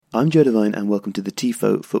I'm Joe Devine and welcome to the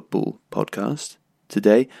TIFO Football Podcast.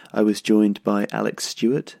 Today I was joined by Alex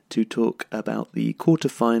Stewart to talk about the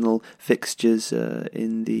quarter-final fixtures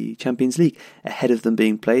in the Champions League ahead of them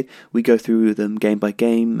being played. We go through them game by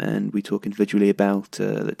game and we talk individually about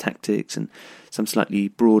the tactics and some slightly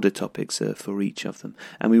broader topics for each of them.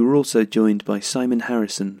 And we were also joined by Simon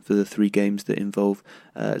Harrison for the three games that involve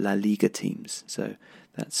La Liga teams. So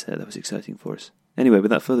that was exciting for us. Anyway,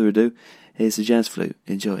 without further ado, here's the Jazz Flute.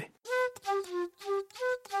 Enjoy.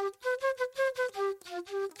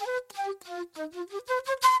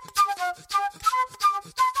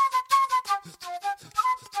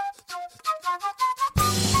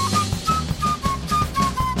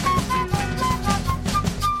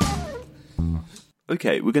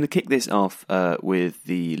 Okay, we're going to kick this off with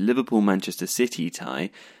the Liverpool-Manchester City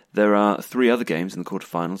tie. There are three other games in the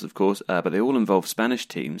quarterfinals, of course, but they all involve Spanish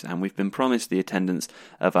teams, and we've been promised the attendance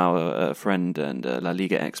of our friend and La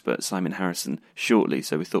Liga expert Simon Harrison shortly,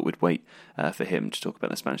 so we thought we'd wait for him to talk about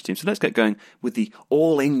the Spanish team. So let's get going with the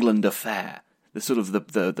All-England affair, the sort of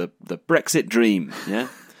the Brexit dream, yeah?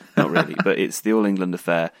 Not really, but it's the All-England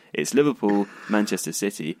affair. It's Liverpool, Manchester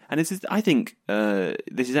City, and I think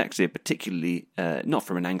this is actually a particularly, not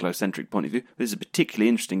from an Anglo-centric point of view, this is a particularly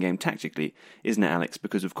interesting game tactically, isn't it, Alex?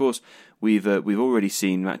 Because, of course, we've already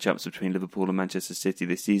seen matchups between Liverpool and Manchester City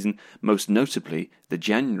this season, most notably the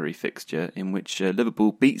January fixture in which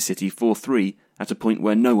Liverpool beat City 4-3 at a point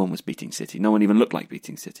where no one was beating City. No one even looked like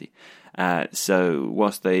beating City. So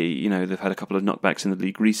whilst they've had a couple of knockbacks in the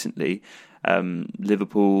league recently,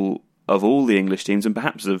 Liverpool, of all the English teams, and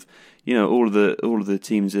perhaps of all of the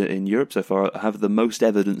teams in Europe so far, have the most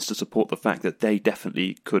evidence to support the fact that they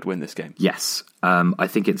definitely could win this game. Yes, I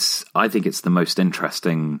think it's the most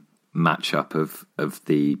interesting matchup of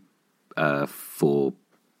the four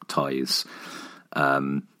ties.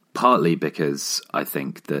 Partly because I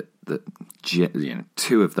think that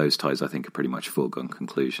two of those ties I think are pretty much foregone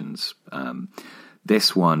conclusions.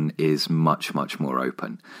 This one is much, much more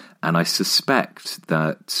open. And I suspect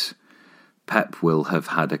that Pep will have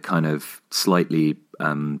had a kind of slightly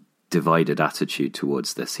divided attitude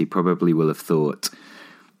towards this. He probably will have thought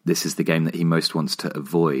this is the game that he most wants to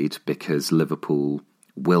avoid because Liverpool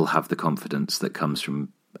will have the confidence that comes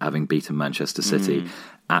from having beaten Manchester City.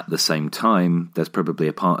 At the same time, there's probably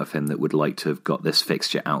a part of him that would like to have got this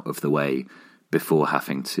fixture out of the way before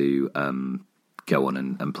having to go on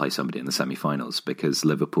and play somebody in the semi-finals, because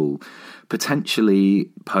Liverpool potentially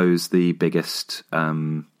pose the biggest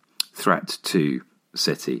threat to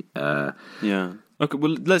City. Yeah. Okay,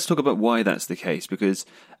 well, let's talk about why that's the case, because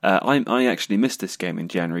I actually missed this game in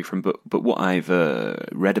January but what I've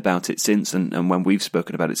read about it since and when we've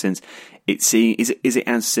spoken about it since, is it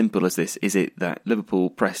as simple as this? Is it that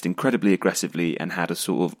Liverpool pressed incredibly aggressively and had a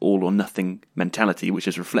sort of all or nothing mentality, which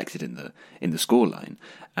is reflected in the scoreline,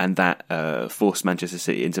 and that forced Manchester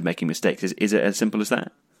City into making mistakes? Is it as simple as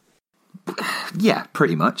that? Yeah,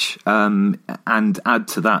 pretty much. And add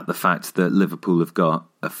to that the fact that Liverpool have got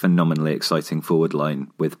a phenomenally exciting forward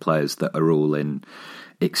line with players that are all in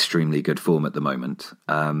extremely good form at the moment.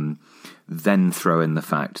 Then throw in the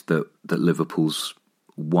fact that Liverpool's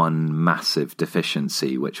one massive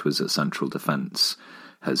deficiency, which was at central defence,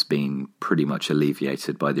 has been pretty much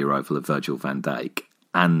alleviated by the arrival of Virgil van Dijk,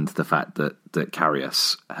 and the fact that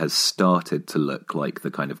Karius has started to look like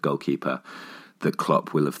the kind of goalkeeper that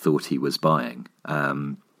Klopp will have thought he was buying.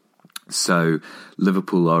 So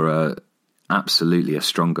Liverpool are absolutely a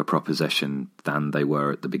stronger proposition than they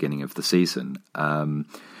were at the beginning of the season.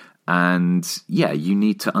 And yeah, you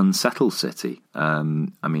need to unsettle City.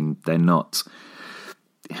 They're not...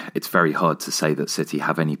 It's very hard to say that City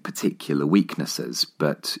have any particular weaknesses,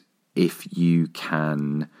 but if you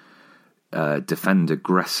can defend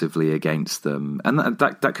aggressively against them, and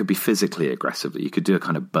that could be physically aggressively. You could do a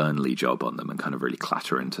kind of Burnley job on them and kind of really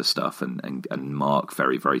clatter into stuff and mark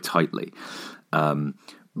very, very tightly.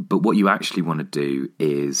 But what you actually want to do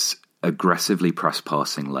is aggressively press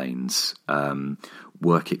passing lanes,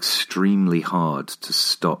 work extremely hard to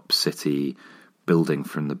stop City building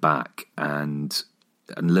from the back, and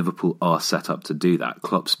Liverpool are set up to do that.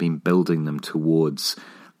 Klopp's been building them towards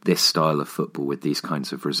this style of football with these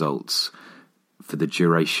kinds of results for the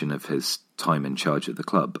duration of his time in charge of the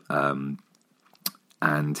club.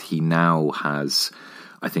 And he now has,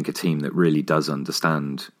 I think, a team that really does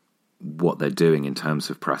understand what they're doing in terms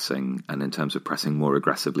of pressing, and in terms of pressing more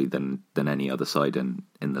aggressively than any other side in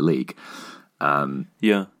the league.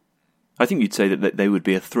 Yeah. I think you'd say that they would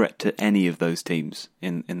be a threat to any of those teams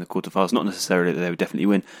in the quarterfinals. Not necessarily that they would definitely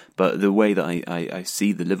win, but the way that I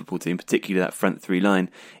see the Liverpool team, particularly that front three line,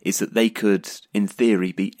 is that they could, in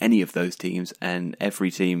theory, beat any of those teams, and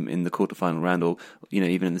every team in the quarterfinal round, or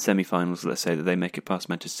even in the semi-finals, let's say that they make it past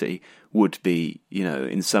Manchester City, would be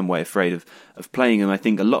in some way afraid of playing them. I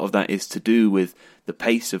think a lot of that is to do with the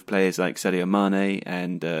pace of players like Sadio Mane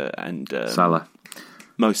and Salah.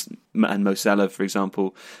 Mo Salah, for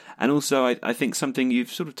example. And also, I think something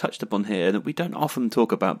you've sort of touched upon here that we don't often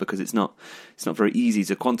talk about because it's not very easy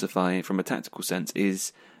to quantify from a tactical sense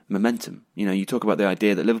is momentum. You talk about the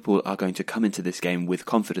idea that Liverpool are going to come into this game with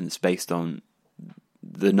confidence based on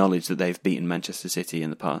the knowledge that they've beaten Manchester City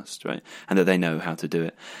in the past, right? And that they know how to do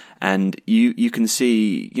it. And you can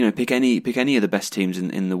see, pick any of the best teams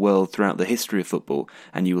in the world throughout the history of football,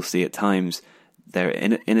 and you will see at times they're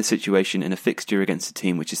in a situation, in a fixture against a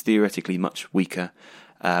team which is theoretically much weaker,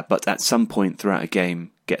 but at some point throughout a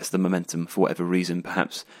game gets the momentum for whatever reason.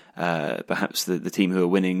 Perhaps the team who are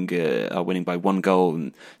winning by one goal,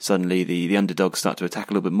 and suddenly the underdogs start to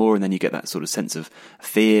attack a little bit more, and then you get that sort of sense of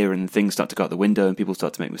fear, and things start to go out the window, and people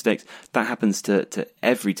start to make mistakes. That happens to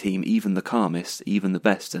every team, even the calmest, even the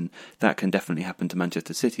best, and that can definitely happen to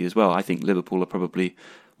Manchester City as well. I think Liverpool are probably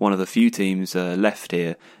one of the few teams left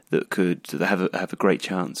here that have a great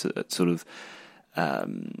chance at sort of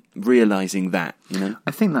realising that.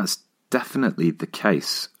 I think that's definitely the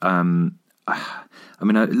case. Looking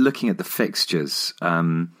at the fixtures,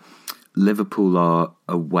 Liverpool are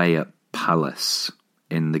away at Palace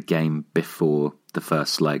in the game before the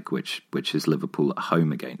first leg, which is Liverpool at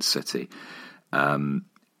home against City.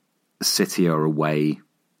 City are away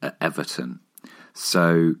at Everton.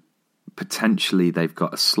 So potentially they've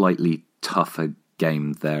got a slightly tougher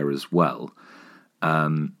game there as well.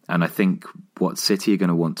 And I think what City are going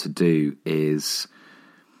to want to do is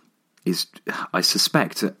I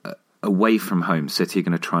suspect away from home, City are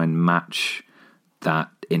going to try and match that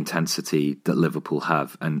intensity that Liverpool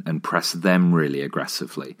have and press them really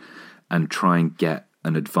aggressively and try and get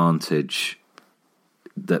an advantage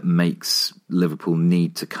that makes Liverpool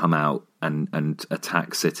need to come out and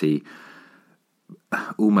attack City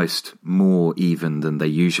almost more even than they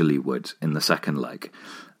usually would in the second leg.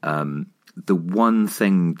 The one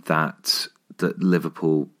thing that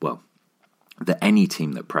Liverpool, that any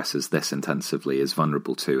team that presses this intensively is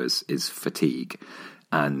vulnerable to is fatigue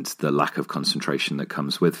and the lack of concentration that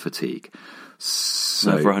comes with fatigue.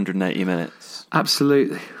 So, for 180 minutes,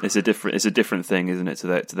 absolutely, it's a different thing, isn't it?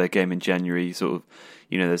 To their game in January, sort of,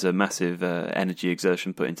 there's a massive energy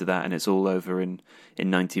exertion put into that, and it's all over in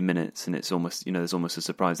 90 minutes, and it's almost there's almost a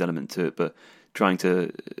surprise element to it, but trying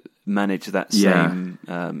to manage that same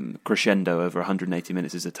crescendo over 180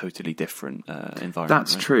 minutes is a totally different environment.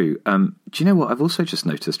 That's right? true. Do you know what I've also just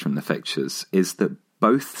noticed from the fixtures is that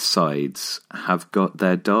both sides have got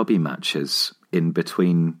their derby matches in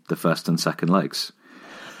between the first and second legs.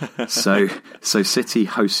 So City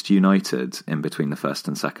host United in between the first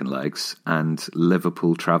and second legs, and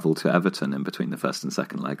Liverpool travel to Everton in between the first and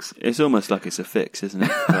second legs. It's almost like it's a fix, isn't it?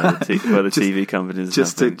 Where the TV companies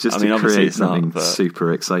just to create something but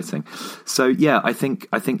super exciting. So yeah, I think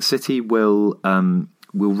City will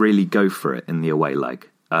really go for it in the away leg,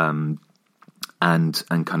 and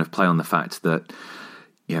kind of play on the fact that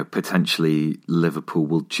potentially Liverpool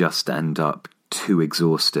will just end up too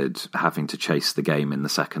exhausted having to chase the game in the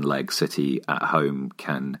second leg. City at home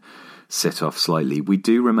can sit off slightly. We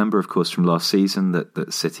do remember, of course, from last season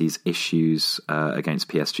that City's issues against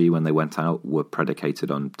PSG when they went out were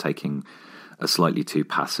predicated on taking a slightly too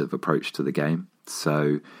passive approach to the game.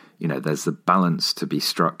 So, there's the balance to be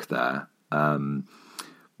struck there.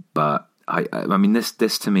 But I mean,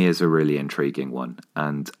 this to me is a really intriguing one.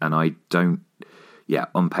 And I don't,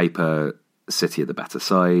 on paper, City are the better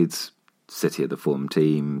sides. City are the form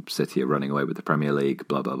team. City are running away with the Premier League.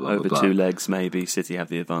 Blah blah blah. Over blah, two legs, maybe City have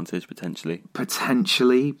the advantage potentially.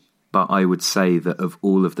 But I would say that of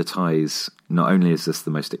all of the ties, not only is this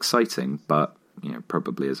the most exciting, but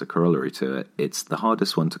probably as a corollary to it, it's the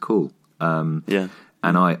hardest one to call. And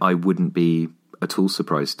I wouldn't be at all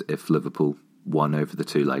surprised if Liverpool won over the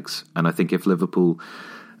two legs. And I think if Liverpool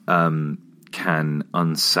can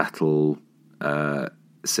unsettle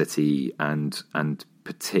City and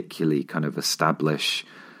particularly kind of establish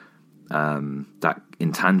that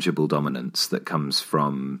intangible dominance that comes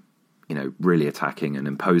from really attacking and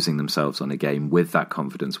imposing themselves on a game with that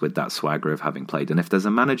confidence, with that swagger of having played. And if there's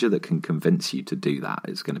a manager that can convince you to do that,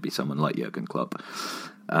 it's going to be someone like Jurgen Klopp.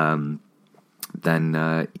 Then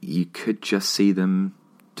you could just see them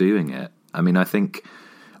doing it. I mean, I think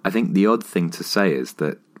the odd thing to say is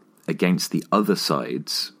that against the other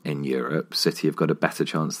sides in Europe, City have got a better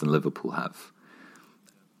chance than Liverpool have.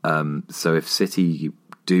 So if City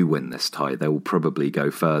do win this tie, they will probably go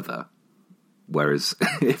further. Whereas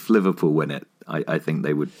if Liverpool win it, I think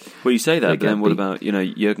they would. Well, you say that, but then what about,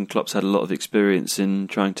 Jurgen Klopp's had a lot of experience in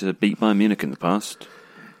trying to beat Bayern Munich in the past.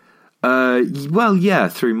 Well, yeah,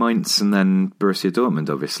 through Mainz and then Borussia Dortmund,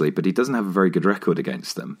 obviously, but he doesn't have a very good record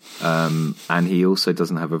against them. And he also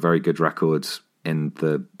doesn't have a very good record in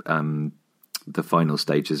the final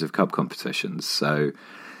stages of cup competitions. So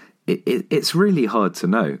it's really hard to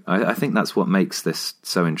know. I think that's what makes this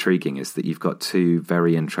so intriguing, is that you've got two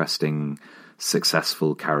very interesting,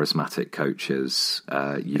 successful, charismatic coaches.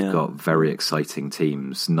 You've got very exciting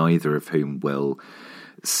teams, neither of whom will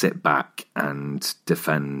sit back and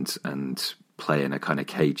defend and play in a kind of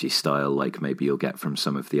cagey style like maybe you'll get from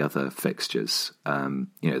some of the other fixtures.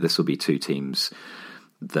 This will be two teams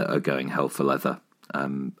that are going hell for leather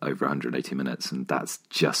over 180 minutes, and that's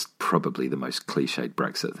just probably the most cliched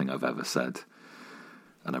Brexit thing I've ever said.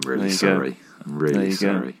 And I'm really sorry. I'm really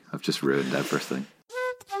sorry. I've just ruined everything.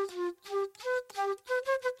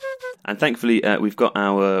 And thankfully, we've got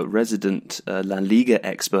our resident La Liga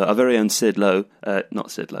expert, our very own Sid Lowe.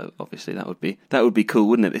 Not Sid Lowe, obviously. That would be cool,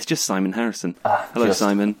 wouldn't it? It's just Simon Harrison. Hello,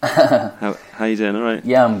 Simon. How you doing? All right?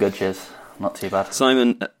 Yeah, I'm good. Cheers. Not too bad.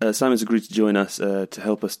 Simon's agreed to join us to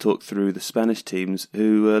help us talk through the Spanish teams,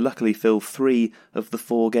 who luckily fill 3 of the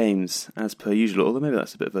 4 games as per usual. Although maybe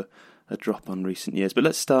that's a bit of a drop on recent years. But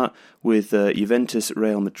let's start with Juventus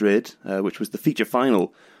Real Madrid, which was the feature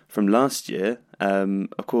final from last year.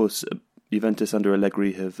 Of course, Juventus under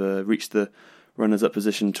Allegri have reached the runners-up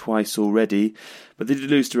position twice already, but they did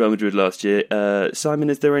lose to Real Madrid last year. Simon,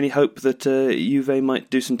 is there any hope that Juve might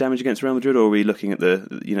do some damage against Real Madrid, or are we looking at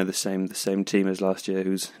the same team as last year,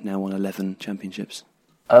 who's now won 11 championships?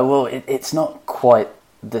 Well, it's not quite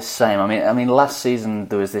the same. I mean, last season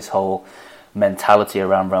there was this whole mentality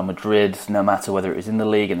around Real Madrid. No matter whether it was in the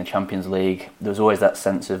league, in the Champions League, there was always that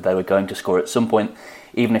sense of they were going to score at some point.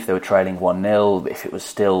 Even if they were trailing 1-0, if it was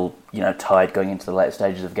still tied going into the later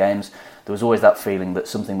stages of games, there was always that feeling that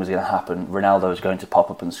something was going to happen. Ronaldo was going to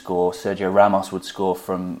pop up and score. Sergio Ramos would score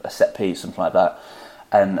from a set piece, something like that.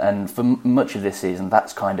 And for much of this season,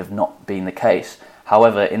 that's kind of not been the case.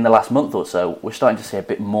 However, in the last month or so, we're starting to see a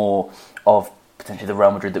bit more of potentially the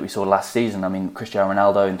Real Madrid that we saw last season. I mean, Cristiano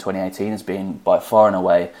Ronaldo in 2018 has been by far and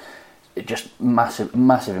away just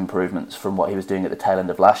massive improvements from what he was doing at the tail end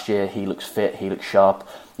of last year. He looks fit, he looks sharp.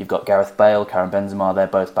 You've got Gareth Bale, Karim Benzema, they're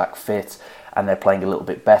both back fit and they're playing a little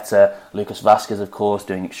bit better. Lucas Vazquez, of course,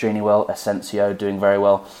 doing extremely well. Asensio doing very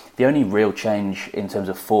well. The only real change in terms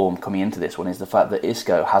of form coming into this one is the fact that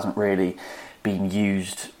Isco hasn't really been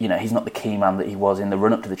used. He's not the key man that he was in the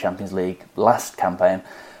run-up to the Champions League last campaign.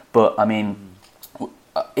 But, I mean,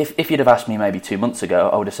 if you'd have asked me maybe 2 months ago,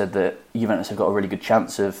 I would have said that Juventus have got a really good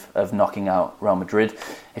chance of knocking out Real Madrid.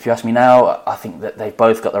 If you ask me now, I think that they've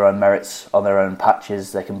both got their own merits on their own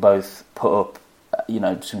patches. They can both put up,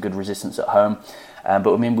 some good resistance at home.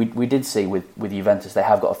 But I mean, we did see with Juventus, they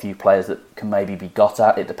have got a few players that can maybe be got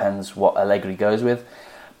at. It depends what Allegri goes with.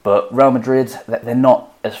 But Real Madrid, they're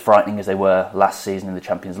not as frightening as they were last season in the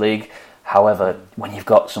Champions League. However, when you've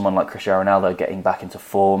got someone like Cristiano Ronaldo getting back into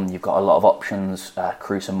form, you've got a lot of options.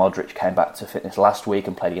 Kroos and Modric came back to fitness last week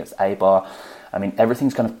and played against Eibar. I mean,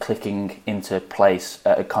 everything's kind of clicking into place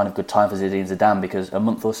at a kind of good time for Zinedine Zidane, because a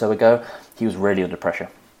month or so ago, he was really under pressure.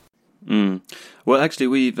 Well, actually,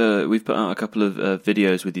 we've put out a couple of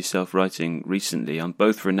videos with yourself writing recently on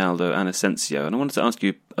both Ronaldo and Asensio, and I wanted to ask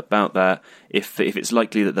you about that, if it's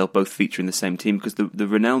likely that they'll both feature in the same team, because the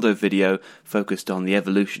Ronaldo video focused on the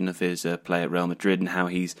evolution of his play at Real Madrid and how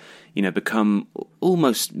he's become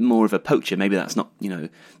almost more of a poacher. Maybe that's not the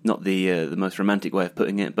most romantic way of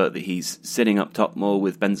putting it, but that he's sitting up top more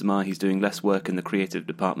with Benzema. He's doing less work in the creative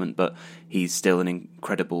department, but he's still an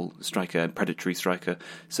incredible striker, predatory striker,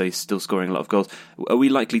 so he's still scoring a lot of goals. Are we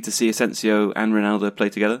likely to see Asensio and Ronaldo play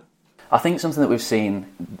together? I think something that we've seen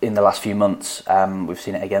in the last few months, we've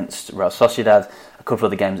seen it against Real Sociedad, a couple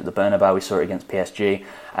of the games at the Bernabeu, we saw it against PSG,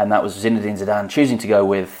 and that was Zinedine Zidane choosing to go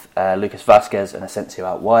with Lucas Vazquez and Asensio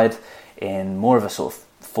out wide in more of a sort of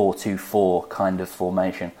 4-2-4 kind of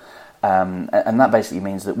formation. And that basically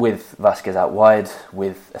means that with Vazquez out wide,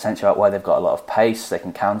 with Asensio out wide, they've got a lot of pace, they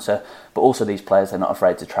can counter, but also these players, they're not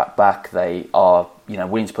afraid to track back, they are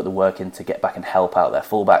willing to put the work in to get back and help out their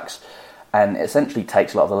fullbacks. And it essentially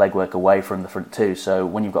takes a lot of the legwork away from the front two. So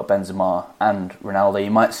when you've got Benzema and Ronaldo, you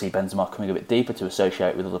might see Benzema coming a bit deeper to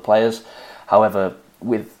associate with other players. However,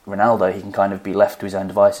 with Ronaldo, he can kind of be left to his own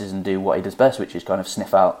devices and do what he does best, which is kind of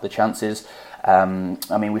sniff out the chances. I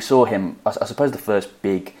mean, we saw him, I suppose the first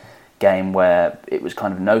big game where it was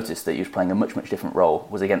kind of noticed that he was playing a much, much different role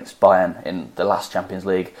was against Bayern in the last Champions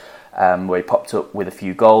League, where he popped up with a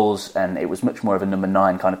few goals, and it was much more of a number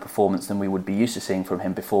 9 kind of performance than we would be used to seeing from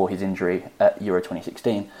him before his injury at Euro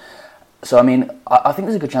 2016. So, I mean, I think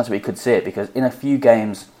there's a good chance that we could see it, because in a few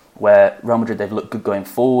games where Real Madrid, they've looked good going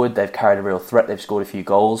forward, they've carried a real threat, they've scored a few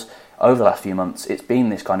goals, over the last few months, it's been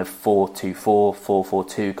this kind of 4-2-4,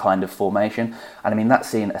 4-4-2 kind of formation. And I mean, that's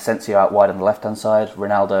seen Asensio out wide on the left-hand side,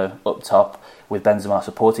 Ronaldo up top with Benzema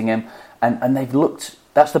supporting him. And they've looked,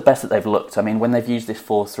 that's the best that they've looked. I mean, when they've used this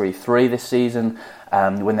 4-3-3 this season,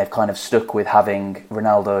 when they've kind of stuck with having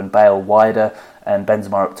Ronaldo and Bale wider and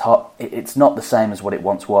Benzema up top, it's not the same as what it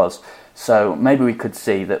once was. So maybe we could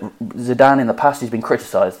see that Zidane in the past, he's been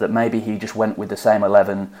criticised that maybe he just went with the same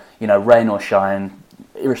 11, rain or shine,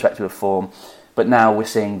 irrespective of form. But now we're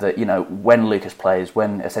seeing that, when Lucas plays,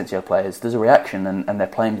 when Asensio plays, there's a reaction and they're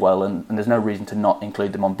playing well, and there's no reason to not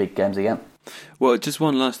include them on big games again. Well, just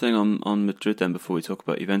one last thing on Madrid then before we talk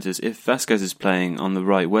about Juventus. If Vasquez is playing on the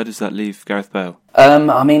right, where does that leave Gareth Bale?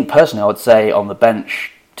 I mean, personally, I would say on the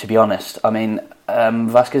bench, to be honest. I mean,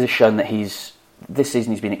 Vasquez has shown that this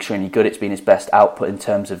season he's been extremely good. It's been his best output in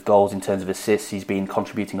terms of goals, in terms of assists. He's been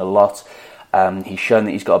contributing a lot. He's shown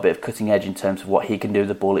that he's got a bit of cutting edge in terms of what he can do with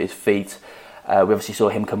the ball at his feet. We obviously saw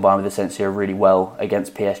him combine with Asensio really well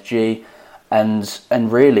against PSG.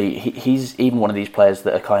 And really, he's even one of these players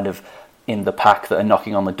that are kind of in the pack that are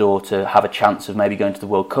knocking on the door to have a chance of maybe going to the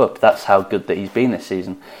World Cup. That's how good that he's been this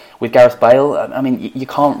season. With Gareth Bale, I mean, you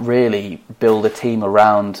can't really build a team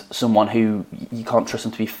around someone who you can't trust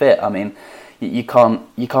him to be fit. I mean, you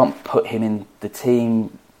can't put him in the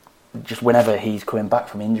team just whenever he's coming back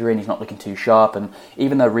from injury and he's not looking too sharp. And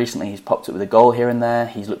even though recently he's popped up with a goal here and there,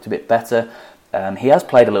 he's looked a bit better. He has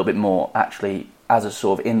played a little bit more, actually, as a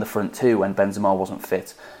sort of in the front too when Benzema wasn't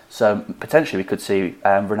fit. So potentially we could see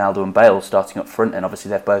Ronaldo and Bale starting up front, and obviously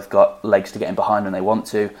they've both got legs to get in behind when they want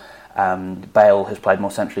to. Bale has played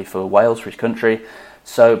more centrally for Wales, for his country.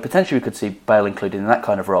 So potentially we could see Bale included in that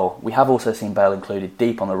kind of role. We have also seen Bale included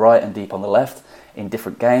deep on the right and deep on the left in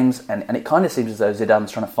different games, and it kind of seems as though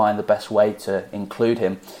Zidane's trying to find the best way to include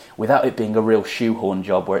him without it being a real shoehorn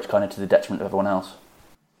job where it's kind of to the detriment of everyone else.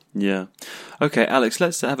 Yeah. Okay, Alex,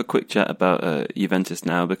 let's have a quick chat about Juventus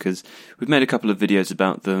now, because we've made a couple of videos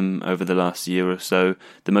about them over the last year or so.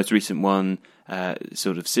 The most recent one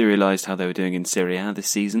sort of serialised how they were doing in Serie A this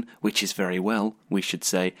season, which is very well, we should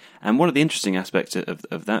say. And one of the interesting aspects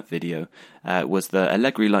of that video was that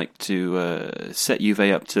Allegri liked to set Juve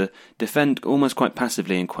up to defend almost quite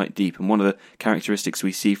passively and quite deep. And one of the characteristics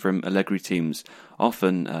we see from Allegri teams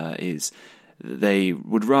often is they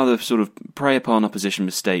would rather sort of prey upon opposition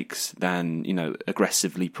mistakes than,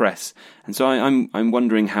 aggressively press. And so I'm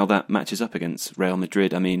wondering how that matches up against Real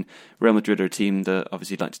Madrid. I mean, Real Madrid are a team that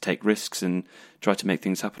obviously like to take risks and try to make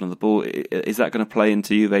things happen on the ball. Is that going to play into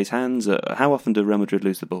Juve's hands? How often do Real Madrid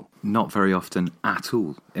lose the ball? Not very often at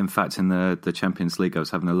all. In fact, in the Champions League, I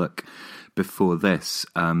was having a look before this.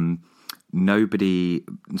 Nobody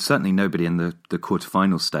in the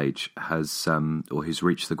quarterfinal stage has, or who's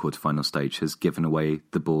reached the quarterfinal stage, has given away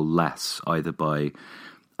the ball less, either by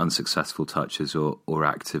unsuccessful touches or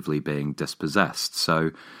actively being dispossessed.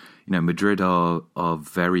 So, Madrid are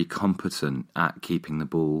very competent at keeping the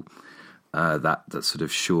ball. That sort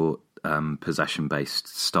of short possession-based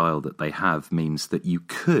style that they have means that you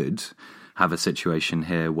could have a situation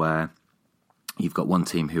here where you've got one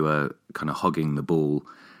team who are kind of hogging the ball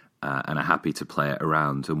and are happy to play it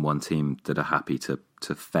around, and one team that are happy to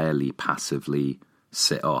fairly passively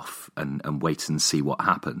sit off and wait and see what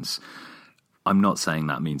happens. I'm not saying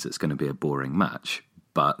that means it's going to be a boring match,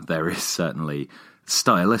 but there is certainly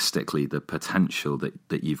stylistically the potential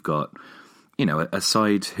that you've got, a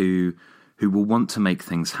side who will want to make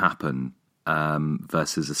things happen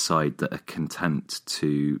versus a side that are content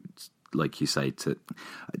to, like you say,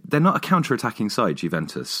 they're not a counter-attacking side,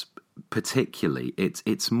 Juventus. Particularly,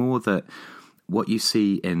 it's more that what you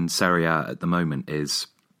see in Serie A at the moment is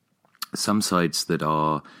some sides that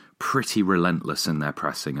are pretty relentless in their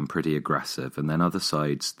pressing and pretty aggressive, and then other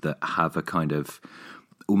sides that have a kind of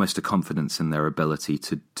almost a confidence in their ability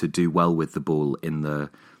to do well with the ball in the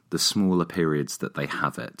smaller periods that they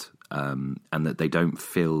have it, and that they don't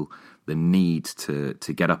feel the need to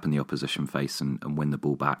get up in the opposition face and win the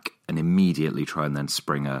ball back and immediately try and then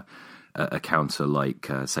spring a counter like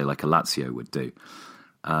a Lazio would do.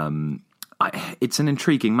 It's an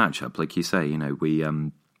intriguing matchup, like you say.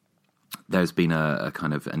 There's been a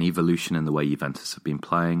kind of an evolution in the way Juventus have been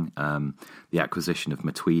playing. The acquisition of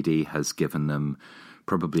Matuidi has given them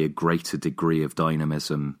probably a greater degree of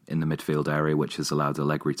dynamism in the midfield area, which has allowed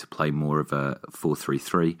Allegri to play more of a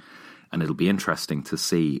 4-3-3. And it'll be interesting to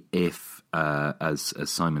see if, as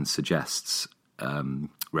Simon suggests,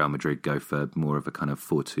 Real Madrid go for more of a kind of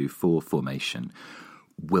 4-2-4 formation.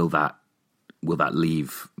 Will that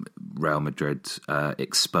leave Real Madrid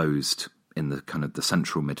exposed in the kind of the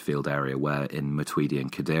central midfield area, where in Matuidi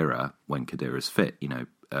and Khedira, when Khedira's fit,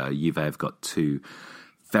 Juve have got two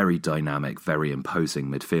very dynamic, very imposing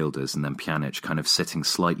midfielders, and then Pjanic kind of sitting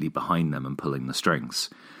slightly behind them and pulling the strings.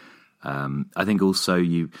 I think also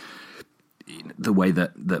the way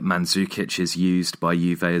that Mandzukic is used by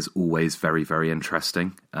Juve is always very, very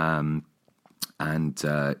interesting.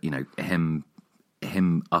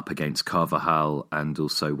 Him up against Carvajal, and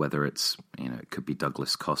also whether it's, it could be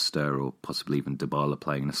Douglas Costa or possibly even Dybala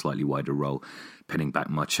playing in a slightly wider role, pinning back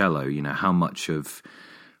Marcelo. How much of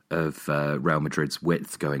Real Madrid's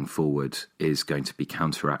width going forward is going to be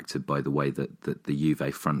counteracted by the way that the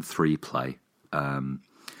Juve front three play.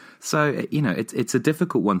 So it's a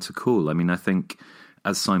difficult one to call. I mean, I think,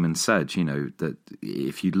 as Simon said, that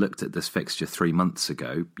if you'd looked at this fixture 3 months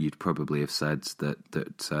ago, you'd probably have said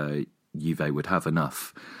that Juve would have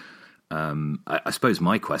enough. I suppose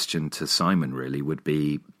my question to Simon really would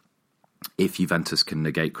be, if Juventus can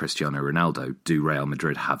negate Cristiano Ronaldo, do Real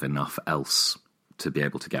Madrid have enough else to be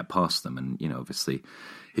able to get past them? And, obviously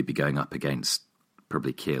he'd be going up against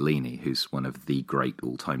probably Chiellini, who's one of the great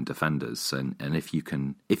all-time defenders. And if you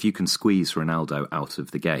can squeeze Ronaldo out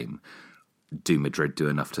of the game, do Madrid do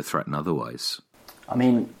enough to threaten otherwise? I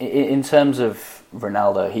mean, in terms of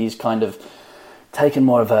Ronaldo, he's kind of taken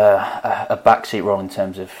more of a backseat role in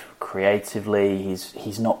terms of creatively.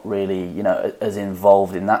 He's not really, as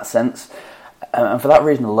involved in that sense. And for that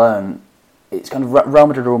reason alone, it's kind of Real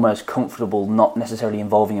Madrid are almost comfortable not necessarily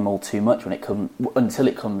involving him all too much until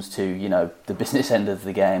it comes to, the business end of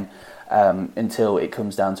the game, until it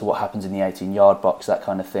comes down to what happens in the 18-yard box, that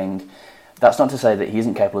kind of thing. That's not to say that he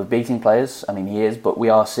isn't capable of beating players. I mean, he is, but we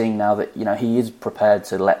are seeing now that, he is prepared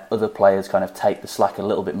to let other players kind of take the slack a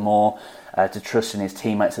little bit more, to trust in his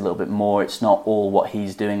teammates a little bit more. It's not all what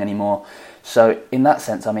he's doing anymore. So in that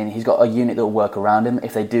sense, I mean, he's got a unit that will work around him.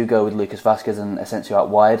 If they do go with Lucas Vazquez and Asensio out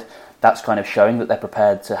wide, that's kind of showing that they're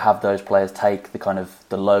prepared to have those players take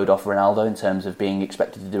the load off Ronaldo in terms of being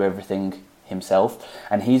expected to do everything himself.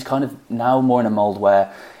 And he's kind of now more in a mould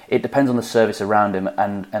where it depends on the service around him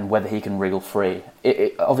and whether he can wriggle free.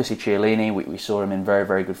 Obviously, Chiellini, we saw him in very,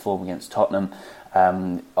 very good form against Tottenham.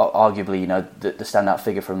 Arguably, the standout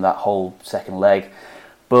figure from that whole second leg.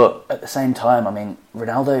 But at the same time, I mean,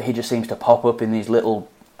 Ronaldo, he just seems to pop up in these little...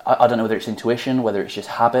 I don't know whether it's intuition, whether it's just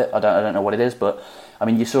habit. I don't know what it is, but I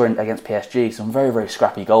mean, you saw against PSG some very, very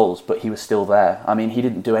scrappy goals, but he was still there. I mean, he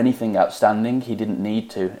didn't do anything outstanding. He didn't need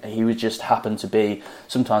to. He was just happened to be,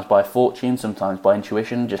 sometimes by fortune, sometimes by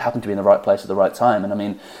intuition, just happened to be in the right place at the right time. And I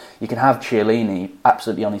mean, you can have Chiellini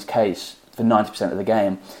absolutely on his case for 90% of the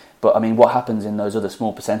game, but I mean, what happens in those other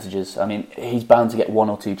small percentages? I mean, he's bound to get one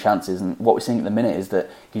or two chances, and what we're seeing at the minute is that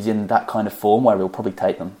he's in that kind of form where he'll probably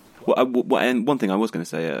take them. And one thing I was going to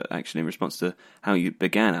say, actually, in response to how you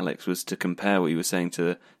began, Alex, was to compare what you were saying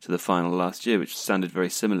to the final last year, which sounded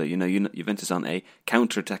very similar. Juventus aren't a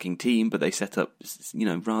counter-attacking team, but they set up,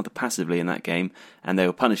 rather passively in that game, and they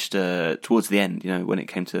were punished towards the end, when it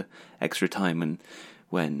came to extra time, and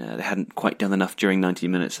when they hadn't quite done enough during 90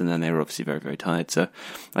 minutes, and then they were obviously very, very tired. So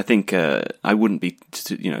I think I wouldn't be,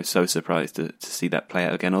 so surprised to see that play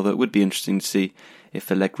out again, although it would be interesting to see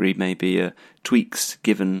if Allegri maybe tweaks,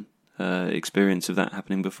 given experience of that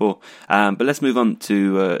happening before. But let's move on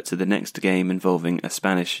to the next game involving a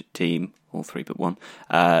Spanish team, all three but one.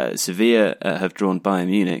 Sevilla have drawn Bayern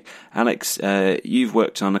Munich. Alex, you've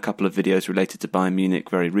worked on a couple of videos related to Bayern Munich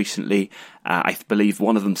very recently. I believe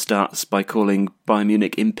one of them starts by calling Bayern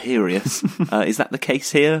Munich imperious. Is that the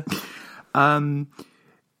case here? To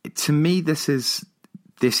me, this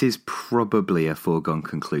is probably a foregone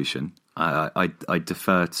conclusion. I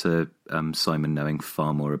defer to Simon knowing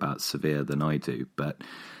far more about Sevilla than I do, but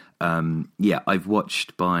I've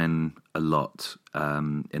watched Bayern a lot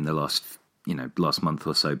in the last month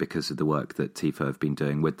or so because of the work that Tifo have been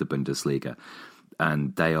doing with the Bundesliga,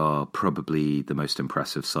 and they are probably the most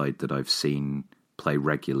impressive side that I've seen play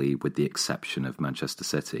regularly, with the exception of Manchester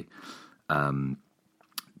City.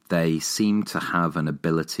 They seem to have an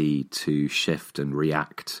ability to shift and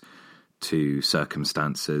react to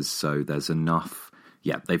circumstances, so there's enough.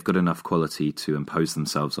 They've got enough quality to impose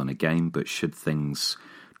themselves on a game, but should things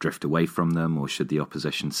drift away from them, or should the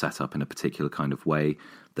opposition set up in a particular kind of way,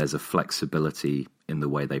 there's a flexibility in the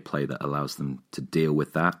way they play that allows them to deal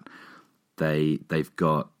with that. They've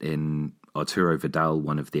got in Arturo Vidal,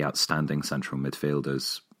 one of the outstanding central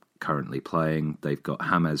midfielders currently playing. They've got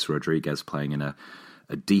James Rodriguez playing in a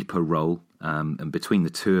a deeper role, and between the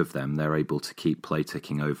two of them, they're able to keep play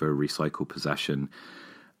ticking over, recycle possession.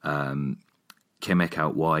 Kimmich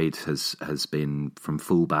out wide has been from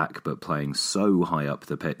fullback, but playing so high up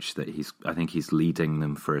the pitch that I think he's leading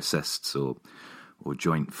them for assists or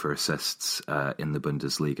joint for assists in the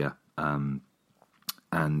Bundesliga. And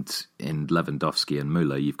in Lewandowski and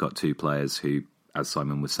Müller, you've got two players who, as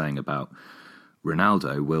Simon was saying about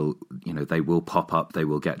Ronaldo, they will pop up, they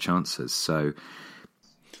will get chances. So,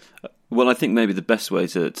 well, I think maybe the best way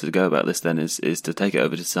to go about this then is to take it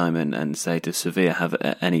over to Simon and say, does Sevilla have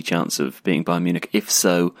any chance of beating Bayern Munich? If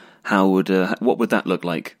so, what would that look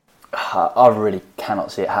like? I really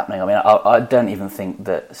cannot see it happening. I mean, I don't even think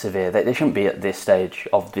that Sevilla, they shouldn't be at this stage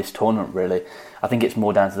of this tournament, really. I think it's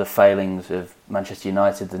more down to the failings of Manchester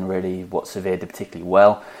United than really what Sevilla did particularly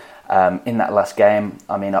well. In that last game,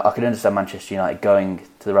 I mean, I could understand Manchester United going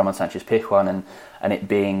to the Ramon Sanchez Pizjuan and it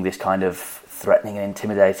being this kind of threatening and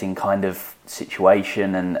intimidating kind of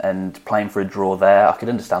situation and playing for a draw there. I could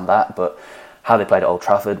understand that, but how they played at Old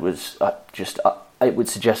Trafford was it would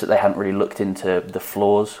suggest that they hadn't really looked into the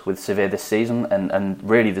flaws with Sevilla this season, and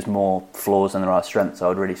really there's more flaws than there are strengths, I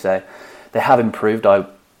would really say. They have improved. I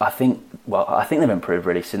think they've improved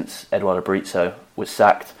really since Eduardo Berizzo was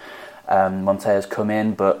sacked. Montea's come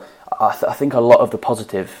in, but I think a lot of the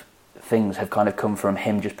positive things have kind of come from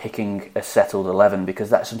him just picking a settled 11,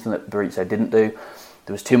 because that's something that Berizzo didn't do.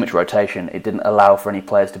 There was too much rotation. It didn't allow for any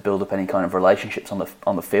players to build up any kind of relationships on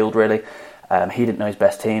the field, really. He didn't know his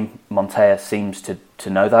best team. Montea seems to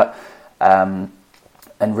know that.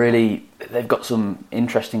 And really, they've got some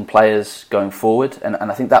interesting players going forward, and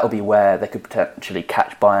I think that'll be where they could potentially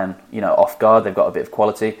catch Bayern, off guard. They've got a bit of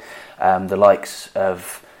quality. The likes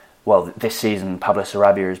of, this season, Pablo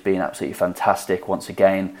Sarabia has been absolutely fantastic once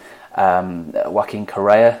again. Joaquin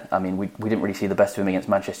Correa, I mean, we didn't really see the best of him against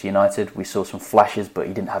Manchester United. We saw some flashes, but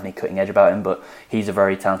he didn't have any cutting edge about him, but he's a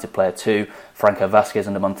very talented player too. Franco Vasquez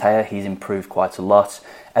under Montea, he's improved quite a lot.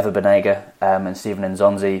 Ever Banega and Steven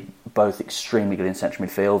Nzonzi, both extremely good in central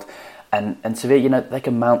midfield. And Sevilla, they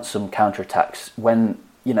can mount some counter-attacks. When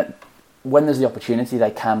there's the opportunity,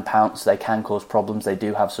 they can pounce, they can cause problems, they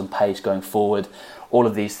do have some pace going forward. All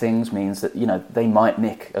of these things means that, they might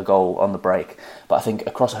nick a goal on the break. But I think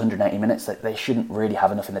across 180 minutes, they shouldn't really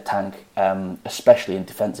have enough in the tank, especially in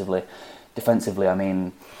defensively. Defensively, I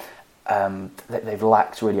mean, they've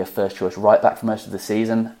lacked really a first-choice right-back for most of the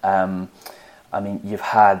season. I mean, you've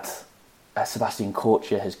had Sebastian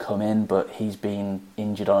Korcia has come in, but he's been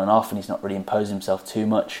injured on and off, and he's not really imposed himself too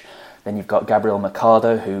much. Then you've got Gabriel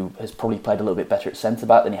Mercado, who has probably played a little bit better at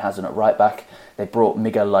centre-back than he has done at right-back. They brought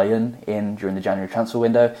Miguel Layún in during the January transfer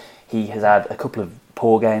window. He has had a couple of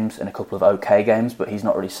poor games and a couple of okay games, but he's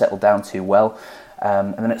not really settled down too well.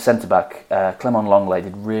 And then at centre-back, Clement Longley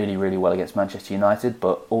did really, really well against Manchester United,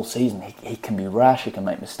 but all season he can be rash, he can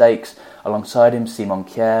make mistakes. Alongside him, Simon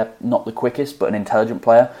Kjær, not the quickest, but an intelligent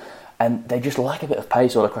player. And they just lack a bit of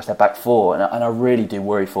pace all across their back four, and I really do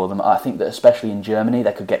worry for them. I think that especially in Germany,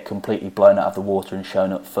 they could get completely blown out of the water and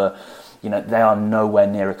shown up for, they are nowhere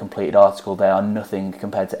near a completed article. They are nothing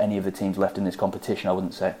compared to any of the teams left in this competition, I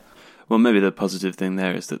wouldn't say. Well, maybe the positive thing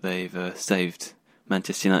there is that they've saved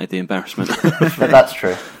Manchester United the embarrassment. That's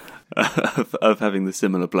true. of having the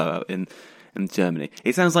similar blowout in Germany.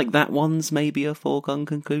 It sounds like that one's maybe a foregone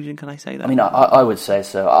conclusion, can I say that? I mean, I would say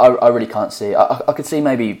so. I really can't see. I could see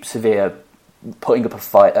maybe Sevilla putting up a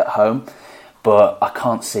fight at home, but I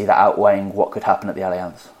can't see that outweighing what could happen at the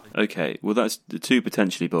Allianz. Okay, well that's two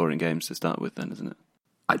potentially boring games to start with then, isn't it?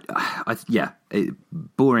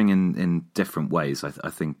 Boring in different ways. I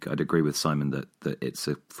think I'd agree with Simon that it's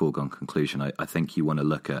a foregone conclusion. I think you want to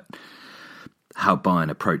look at how Bayern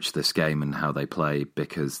approach this game and how they play,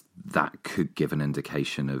 because that could give an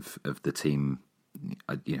indication of the team.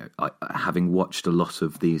 Having watched a lot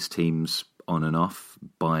of these teams on and off,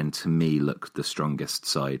 Bayern to me looked the strongest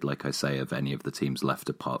side, like I say, of any of the teams left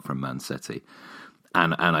apart from Man City.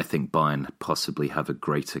 And I think Bayern possibly have a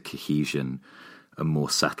greater cohesion, a more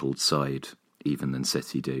settled side even than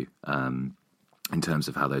City do, in terms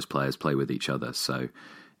of how those players play with each other. So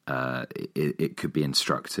it could be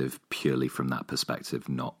instructive purely from that perspective,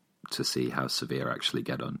 not to see how Sevilla actually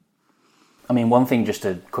get on. I mean, one thing just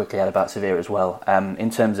to quickly add about Sevilla as well, in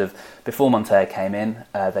terms of before Montea came in,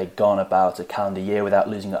 they'd gone about a calendar year without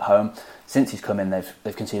losing at home. Since he's come in,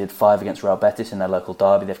 they've conceded 5 against Real Betis in their local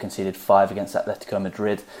derby. They've conceded 5 against Atletico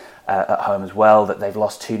Madrid at home as well. That they've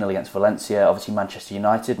lost 2-0 against Valencia. Obviously, Manchester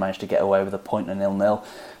United managed to get away with a point and 0-0.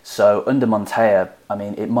 So under Montea, I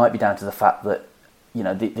mean, it might be down to the fact that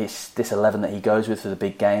this 11 that he goes with for the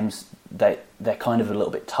big games, they're kind of a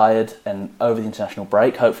little bit tired, and over the international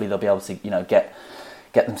break, hopefully they'll be able to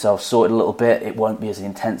get themselves sorted a little bit. It won't be as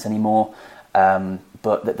intense anymore.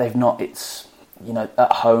 But that they've not. It's, you know,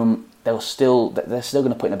 at home they're still going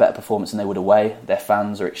to put in a better performance than they would away. Their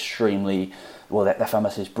fans are extremely well. Their fan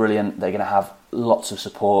base is brilliant. They're going to have lots of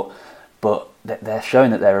support, but they're showing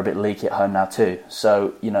that they're a bit leaky at home now too.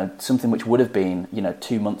 So, you know, something which would have been, you know,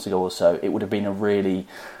 2 months ago or so, it would have been a really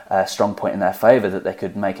strong point in their favour that they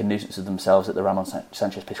could make a nuisance of themselves at the Ramon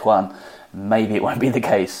Sanchez Pizjuan. Maybe it won't be the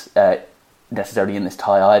case necessarily in this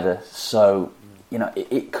tie either. So, you know,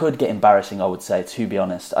 it could get embarrassing, I would say, to be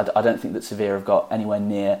honest. I don't think that Sevilla have got anywhere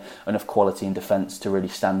near enough quality in defence to really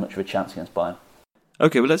stand much of a chance against Bayern.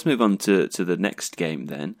 Okay, well, let's move on to the next game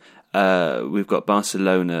then. We've got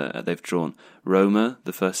Barcelona. They've drawn Roma.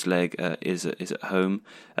 The first leg is at home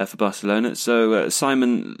for Barcelona. So,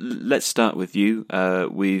 Simon, let's start with you.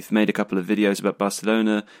 We've made a couple of videos about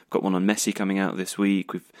Barcelona. We've got one on Messi coming out this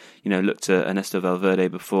week. We've looked at Ernesto Valverde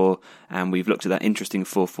before, and we've looked at that interesting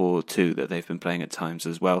 4-4-2 that they've been playing at times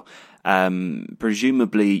as well.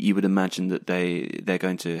 Presumably, you would imagine that they're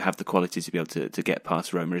going to have the quality to be able to get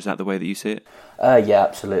past Roma. Is that the way that you see it? Yeah,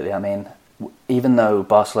 absolutely. I mean, even though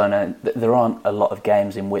Barcelona, there aren't a lot of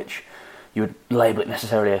games in which you would label it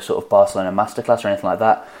necessarily a sort of Barcelona masterclass or anything like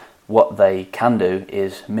that. What they can do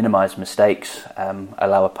is minimise mistakes,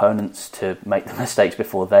 allow opponents to make the mistakes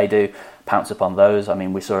before they do, pounce upon those. I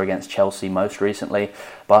mean, we saw against Chelsea most recently.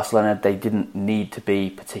 Barcelona, they didn't need to be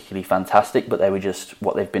particularly fantastic, but they were just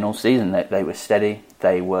what they've been all season. They were steady,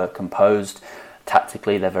 they were composed.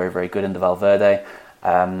 Tactically, they're very, very good in the Valverde.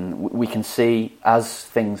 We can see as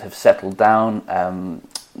things have settled down,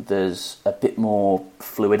 there's a bit more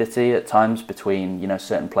fluidity at times between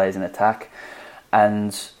certain players in attack,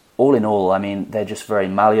 and all in all, I mean, they're just very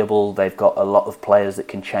malleable. They've got a lot of players that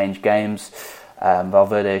can change games.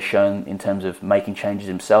 Valverde has shown in terms of making changes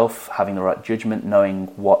himself, having the right judgment, knowing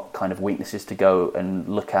what kind of weaknesses to go and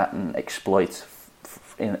look at and exploit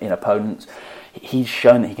in opponents. He's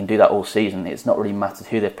shown that he can do that all season. It's not really mattered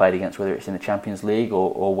who they've played against, whether it's in the Champions League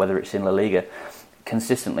or whether it's in La Liga.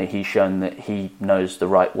 Consistently, he's shown that he knows the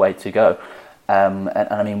right way to go. And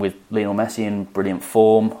I mean, with Lionel Messi in brilliant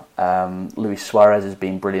form, Luis Suarez has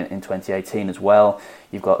been brilliant in 2018 as well.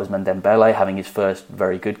 You've got Ousmane Dembele having his first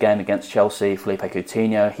very good game against Chelsea. Felipe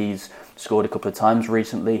Coutinho, he's scored a couple of times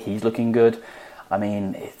recently. He's looking good. I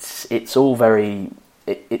mean, it's all very...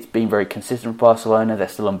 It's been very consistent for Barcelona. They're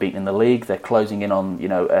still unbeaten in the league. They're closing in on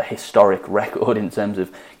a historic record in terms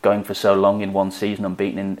of going for so long in one season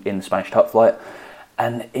unbeaten in the Spanish top flight.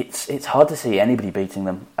 And it's hard to see anybody beating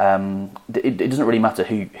them. It doesn't really matter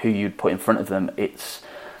who you'd put in front of them.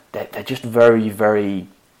 They're just very, very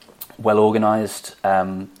well organised.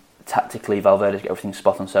 Tactically, Valverde's got everything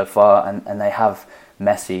spot on so far, and they have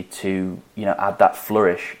Messi to add that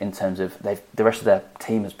flourish in terms of the rest of their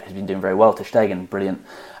team has been doing very well. Ter Stegen, brilliant.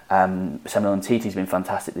 Samuel Umtiti's been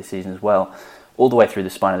fantastic this season as well. All the way through the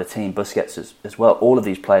spine of the team, Busquets as well. All of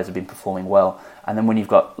these players have been performing well. And then when you've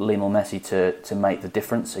got Lionel Messi to make the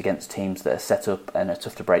difference against teams that are set up and are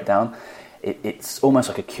tough to break down, it's almost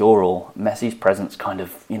like a cure-all. Messi's presence kind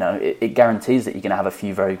of, it guarantees that you're going to have a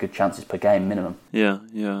few very good chances per game minimum. Yeah,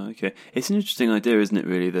 okay. It's an interesting idea, isn't it,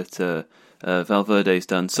 really, that Valverde's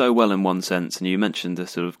done so well in one sense, and you mentioned the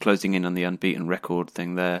sort of closing in on the unbeaten record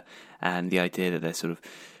thing there, and the idea that they're sort of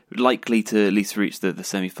likely to at least reach the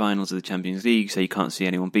semi-finals of the Champions League, so you can't see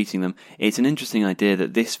anyone beating them. It's an interesting idea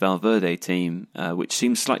that this Valverde team, which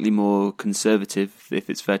seems slightly more conservative, if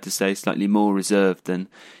it's fair to say, slightly more reserved than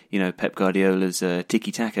Pep Guardiola's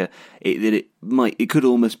tiki-taka, it could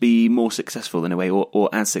almost be more successful in a way, or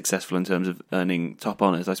as successful in terms of earning top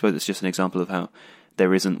honours. I suppose it's just an example of how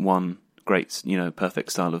there isn't one great,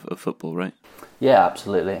 perfect style of football, right? Yeah,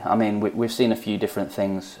 absolutely. I mean, we've seen a few different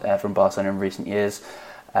things from Barcelona in recent years.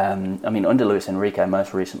 I mean, under Luis Enrique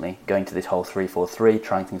most recently, going to this whole 3-4-3,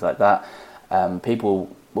 trying things like that,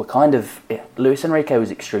 people were Luis Enrique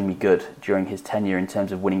was extremely good during his tenure in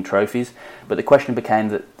terms of winning trophies, but the question became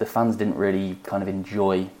that the fans didn't really kind of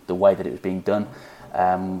enjoy the way that it was being done.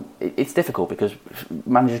 It's difficult because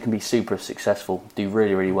managers can be super successful, do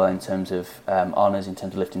really, really well in terms of honours, in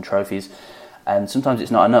terms of lifting trophies, and sometimes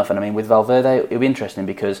it's not enough. And I mean, with Valverde, it'll be interesting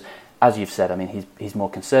because, as you've said, I mean, he's more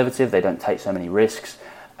conservative. They don't take so many risks.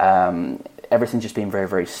 Everything's just been very,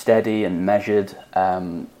 very steady and measured.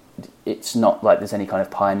 It's not like there's any kind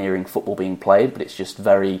of pioneering football being played, but it's just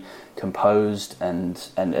very composed and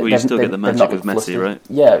well, you still get the magic of Messi, right?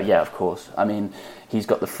 Yeah, of course. I mean, he's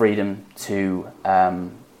got the freedom to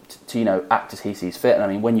act as he sees fit. And I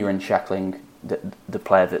mean, when you're shackling the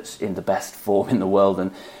player that's in the best form in the world,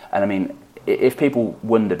 and I mean, if people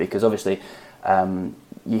wonder, because obviously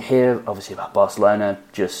you hear obviously about Barcelona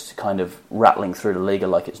just kind of rattling through the Liga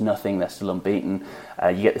like it's nothing. They're still unbeaten.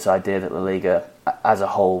 You get this idea that La Liga as a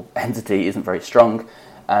whole entity isn't very strong.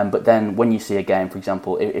 But then when you see a game, for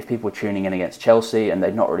example, if people are tuning in against Chelsea and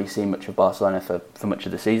they've not really seen much of Barcelona for much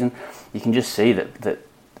of the season, you can just see that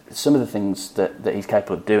some of the things that he's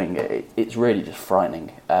capable of doing, it's really just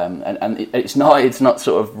frightening. And it's not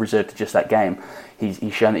sort of reserved to just that game.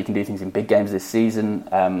 He's shown that he can do things in big games this season.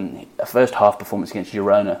 A first half performance against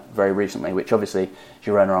Girona very recently, which obviously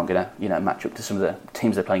Girona aren't going to match up to some of the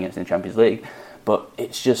teams they're playing against in the Champions League. But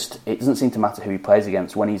it doesn't seem to matter who he plays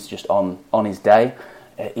against when he's just on his day.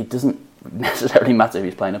 It doesn't necessarily matter who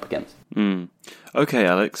he's playing up against. Okay,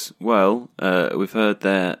 Alex. Well, we've heard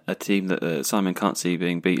they're a team that Simon can't see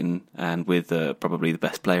being beaten, and with probably the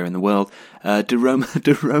best player in the world. Do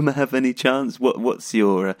Roma have any chance? What's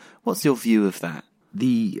your view of that?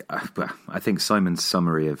 I think Simon's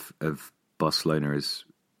summary of Barcelona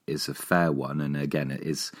is a fair one, and again,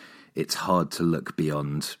 it's hard to look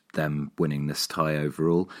beyond them winning this tie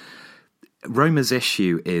overall. Roma's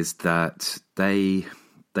issue is that they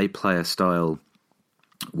play a style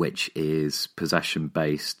which is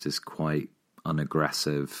possession-based, is quite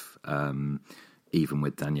unaggressive, even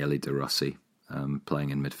with Daniele De Rossi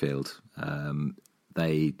playing in midfield.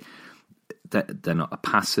 They're not a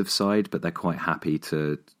passive side, but they're quite happy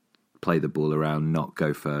to play the ball around, not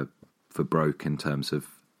go for broke in terms of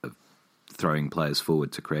throwing players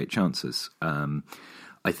forward to create chances.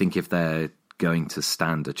 I think if they're going to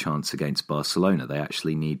stand a chance against Barcelona, they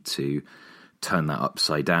actually need to turn that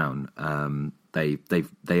upside down.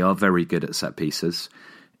 They are very good at set pieces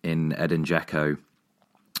in Edin Dzeko,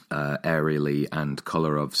 aerially, and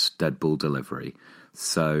Kolarov's dead ball delivery.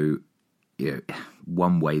 So,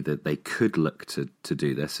 one way that they could look to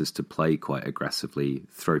do this is to play quite aggressively,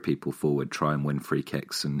 throw people forward, try and win free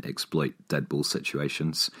kicks and exploit dead ball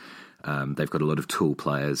situations. They've got a lot of tall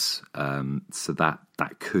players, so that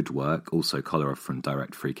could work. Also, Kolarov from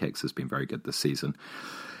direct free kicks has been very good this season.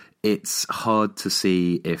 It's hard to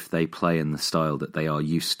see if they play in the style that they are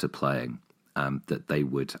used to playing, that they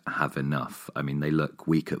would have enough. I mean, they look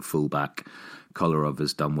weak at fullback. Kolarov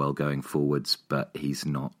has done well going forwards, but he's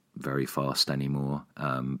not very fast anymore.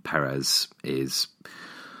 Perez is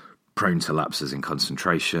prone to lapses in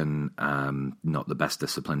concentration, not the best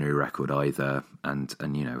disciplinary record either, and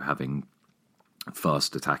having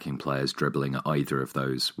fast attacking players dribbling at either of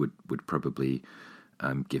those would probably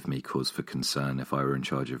give me cause for concern if I were in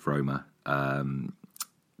charge of Roma. Their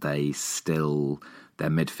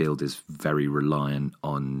midfield is very reliant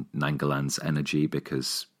on Nangolan's energy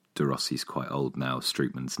because De Rossi's quite old now.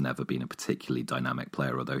 Strootman's never been a particularly dynamic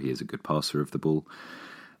player, although he is a good passer of the ball.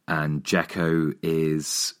 And Dzeko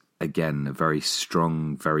is, again, a very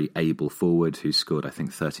strong, very able forward who scored, I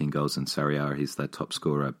think, 13 goals in Serie A. He's their top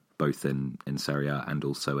scorer, both in Serie A and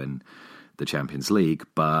also in the Champions League.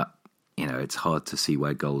 But, it's hard to see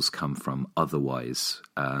where goals come from otherwise.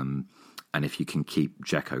 And if you can keep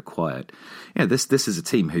Dzeko quiet, this is a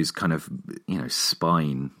team whose kind of,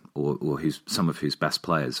 spine or some of whose best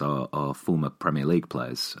players are former Premier League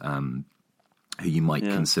players, who you might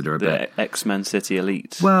consider a bit ex-Man City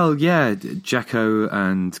elite. Well, yeah, Dzeko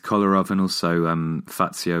and Kolarov, and also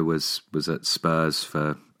Fazio was at Spurs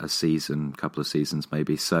for a couple of seasons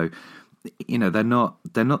maybe. So, they're not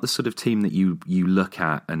the sort of team that you look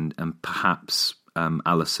at and perhaps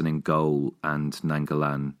Alisson in goal and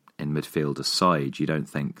Nangolan in midfield aside, you don't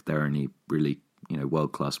think there are any really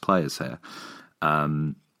world-class players here.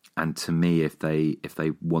 And to me, if they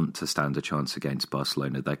want to stand a chance against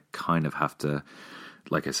Barcelona, they kind of have to,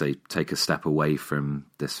 like I say, take a step away from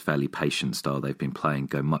this fairly patient style they've been playing,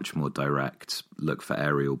 go much more direct, look for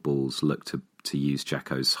aerial balls, look to use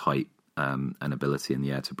Dzeko's height and ability in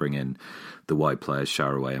the air to bring in the wide players,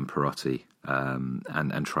 Sharaway and Perotti,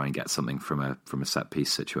 and try and get something from a set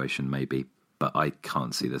piece situation maybe. But I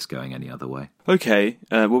can't see this going any other way. Okay,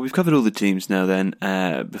 well, we've covered all the teams now then.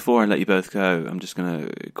 Before I let you both go, I'm just going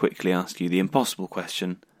to quickly ask you the impossible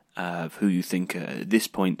question of who you think at this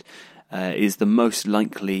point is the most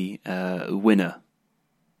likely winner.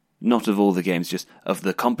 Not of all the games, just of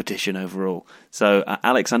the competition overall. So,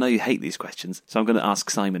 Alex, I know you hate these questions, so I'm going to ask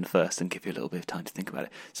Simon first and give you a little bit of time to think about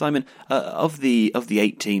it. Simon, of the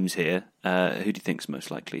 8 teams here, who do you think is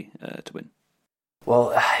most likely to win?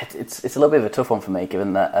 Well, it's a little bit of a tough one for me,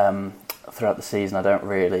 given that throughout the season I don't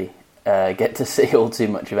really get to see all too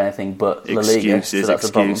much of anything but La Liga. So that's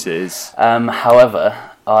Excuses. However,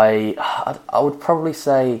 I would probably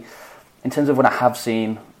say, in terms of when I have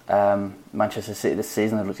seen Manchester City this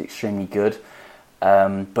season, they've looked extremely good.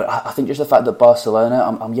 But I think just the fact that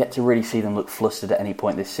Barcelona, I'm yet to really see them look flustered at any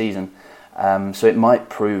point this season. So it might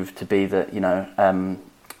prove to be that,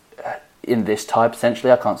 in this tie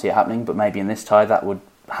potentially, I can't see it happening, but maybe in this tie that would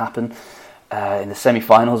happen. In the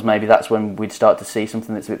semi-finals, maybe that's when we'd start to see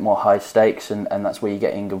something that's a bit more high stakes, and that's where you're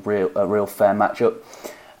getting a real fair matchup.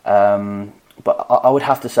 But I would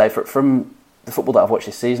have to say, from the football that I've watched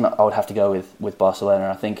this season, I would have to go with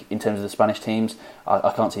Barcelona. I think in terms of the Spanish teams,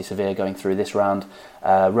 I can't see Sevilla going through this round.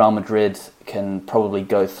 Real Madrid can probably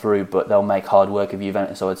go through, but they'll make hard work of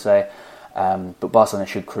Juventus, I would say. But Barcelona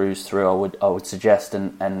should cruise through, I would suggest.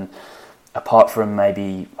 And apart from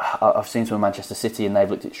maybe, I've seen some of Manchester City and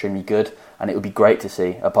they've looked extremely good, and it would be great to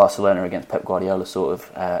see a Barcelona against Pep Guardiola sort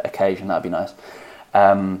of occasion. That'd be nice.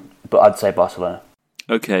 But I'd say Barcelona.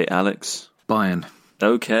 Okay, Alex. Bayern.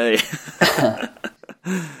 Okay.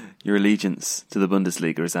 Your allegiance to the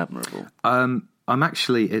Bundesliga is admirable. I'm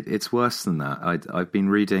actually, it's worse than that. I've been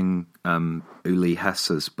reading Uli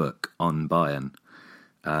Hesse's book on Bayern.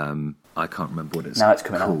 I can't remember what it's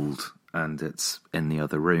called, and it's in the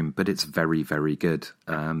other room, but it's very, very good.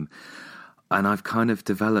 And I've kind of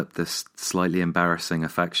developed this slightly embarrassing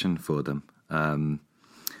affection for them.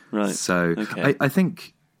 Right. So okay. I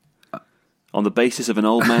think... On the basis of an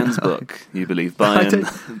old man's book, you believe Bayern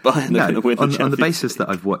are going to win the Champions on the basis League. that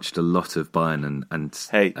I've watched a lot of Bayern and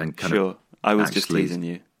sure. I was just teasing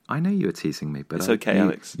you. I know you were teasing me, but it's okay,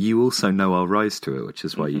 Alex. You also know I'll rise to it, which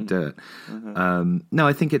is why you do it. No,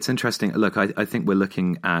 I think it's interesting. Look, I think we're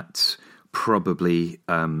looking at probably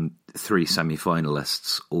 3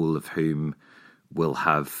 semi-finalists, all of whom will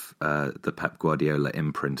have the Pep Guardiola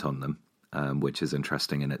imprint on them, which is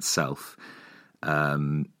interesting in itself.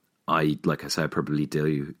 I probably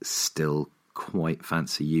do still quite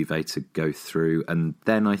fancy Juve to go through, and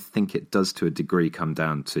then I think it does to a degree come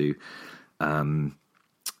down to,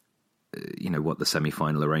 what the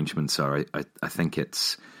semi-final arrangements are. I think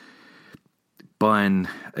it's Bayern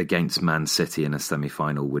against Man City in a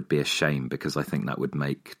semi-final would be a shame, because I think that would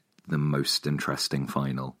make the most interesting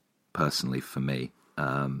final, personally, for me.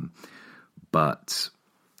 But...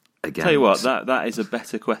 Again, tell you what, that is a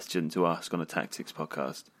better question to ask on a tactics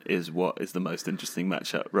podcast. Is what is the most interesting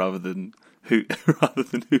matchup, rather than who's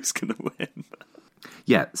going to win.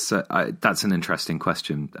 Yeah, so that's an interesting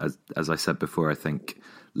question. As I said before, I think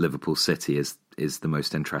Liverpool City is the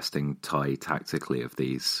most interesting tie tactically of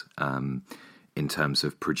these, in terms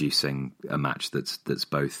of producing a match that's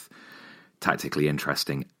both tactically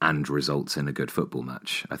interesting and results in a good football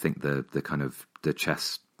match. I think the kind of the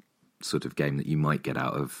chess sort of game that you might get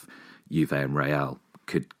out of Juve and Real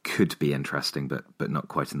could be interesting, but not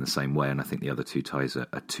quite in the same way. And I think the other two ties are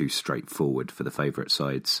too straightforward for the favourite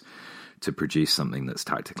sides to produce something that's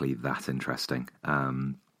tactically that interesting.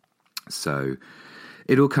 So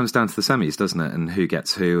it all comes down to the semis, doesn't it? And who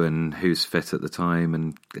gets who and who's fit at the time.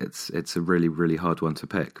 And it's a really, really hard one to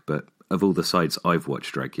pick. But of all the sides I've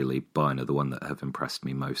watched regularly, Bayern are the one that have impressed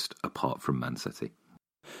me most, apart from Man City.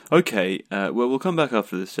 Okay, well, we'll come back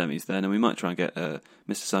after the semis then, and we might try and get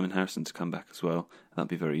Mr. Simon Harrison to come back as well. That'd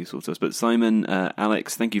be very useful to us. But Simon,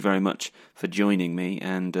 Alex, thank you very much for joining me,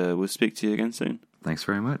 and we'll speak to you again soon. Thanks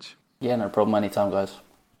very much. Yeah, no problem. Anytime, guys.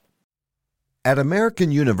 At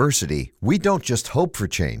American University, we don't just hope for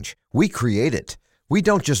change, we create it. We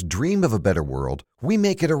don't just dream of a better world, we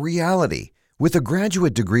make it a reality. With a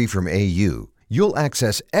graduate degree from AU, you'll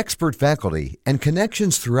access expert faculty and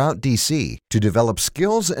connections throughout DC to develop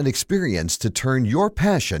skills and experience to turn your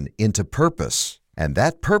passion into purpose. And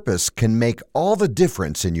that purpose can make all the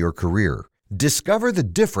difference in your career. Discover the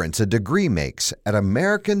difference a degree makes at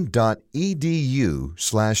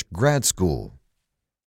american.edu/grad school.